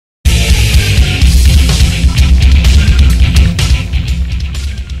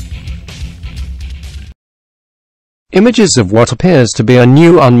Images of what appears to be a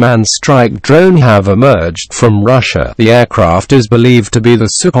new unmanned strike drone have emerged from Russia. The aircraft is believed to be the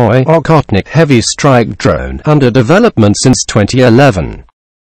Sukhoi Okhotnik heavy strike drone, under development since 2011.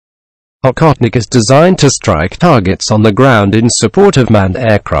 Okhotnik is designed to strike targets on the ground in support of manned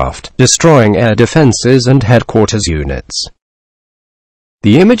aircraft, destroying air defenses and headquarters units.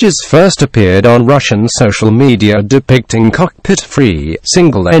 The images first appeared on Russian social media depicting cockpit-free,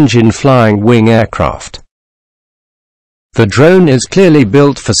 single-engine flying wing aircraft. The drone is clearly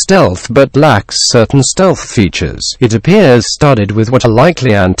built for stealth but lacks certain stealth features. It appears studded with what are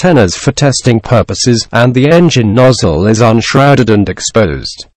likely antennas for testing purposes, and the engine nozzle is unshrouded and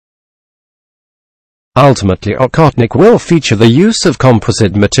exposed. Ultimately, Okhotnik will feature the use of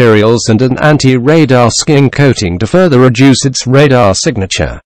composite materials and an anti-radar skin coating to further reduce its radar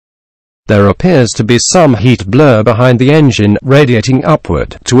signature. There appears to be some heat blur behind the engine, radiating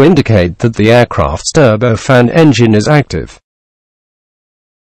upward, to indicate that the aircraft's turbofan engine is active.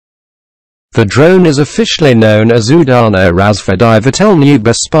 The drone is officially known as Udarno-Razvedyvatelnyi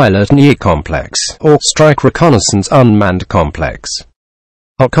Bespilotnyi Kompleks, or Strike-Reconnaissance Unmanned Complex.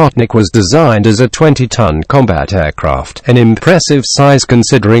 Okhotnik was designed as a 20-ton combat aircraft, an impressive size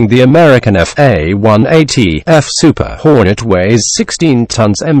considering the American F-A-180F Super Hornet weighs 16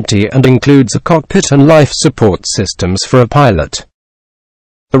 tons empty and includes a cockpit and life support systems for a pilot.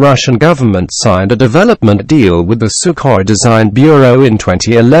 The Russian government signed a development deal with the Sukhoi Design Bureau in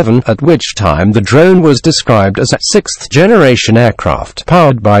 2011, at which time the drone was described as a sixth-generation aircraft,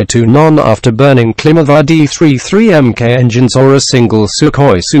 powered by two non-afterburning Klimovod D-33MK engines or a single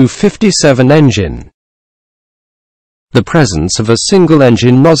Sukhoi Su-77 engine. The presence of a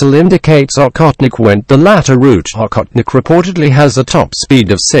single-engine nozzle indicates Okhotnik went the latter route. Okhotnik reportedly has a top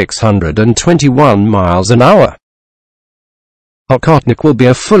speed of 621 miles an hour. Okhotnik will be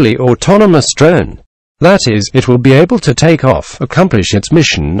a fully autonomous drone. That is, it will be able to take off, accomplish its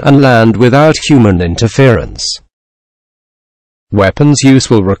mission, and land without human interference. Weapons use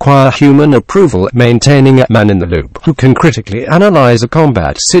will require human approval, maintaining a man-in-the-loop who can critically analyze a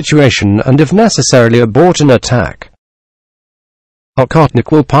combat situation and if necessary abort an attack.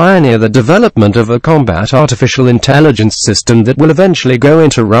 Okhotnik will pioneer the development of a combat artificial intelligence system that will eventually go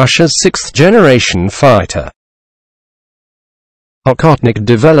into Russia's sixth-generation fighter. Okhotnik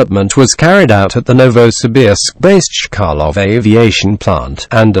development was carried out at the Novosibirsk-based Chkalov aviation plant,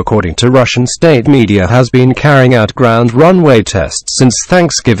 and according to Russian state media has been carrying out ground runway tests since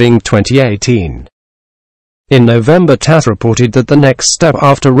Thanksgiving 2018. In November, TASS reported that the next step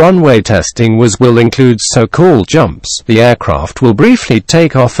after runway testing will include so-called jumps. The aircraft will briefly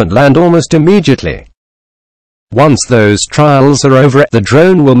take off and land almost immediately. Once those trials are over, the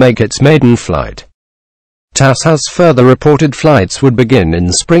drone will make its maiden flight. TASS has further reported flights would begin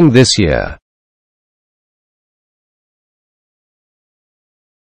in spring this year.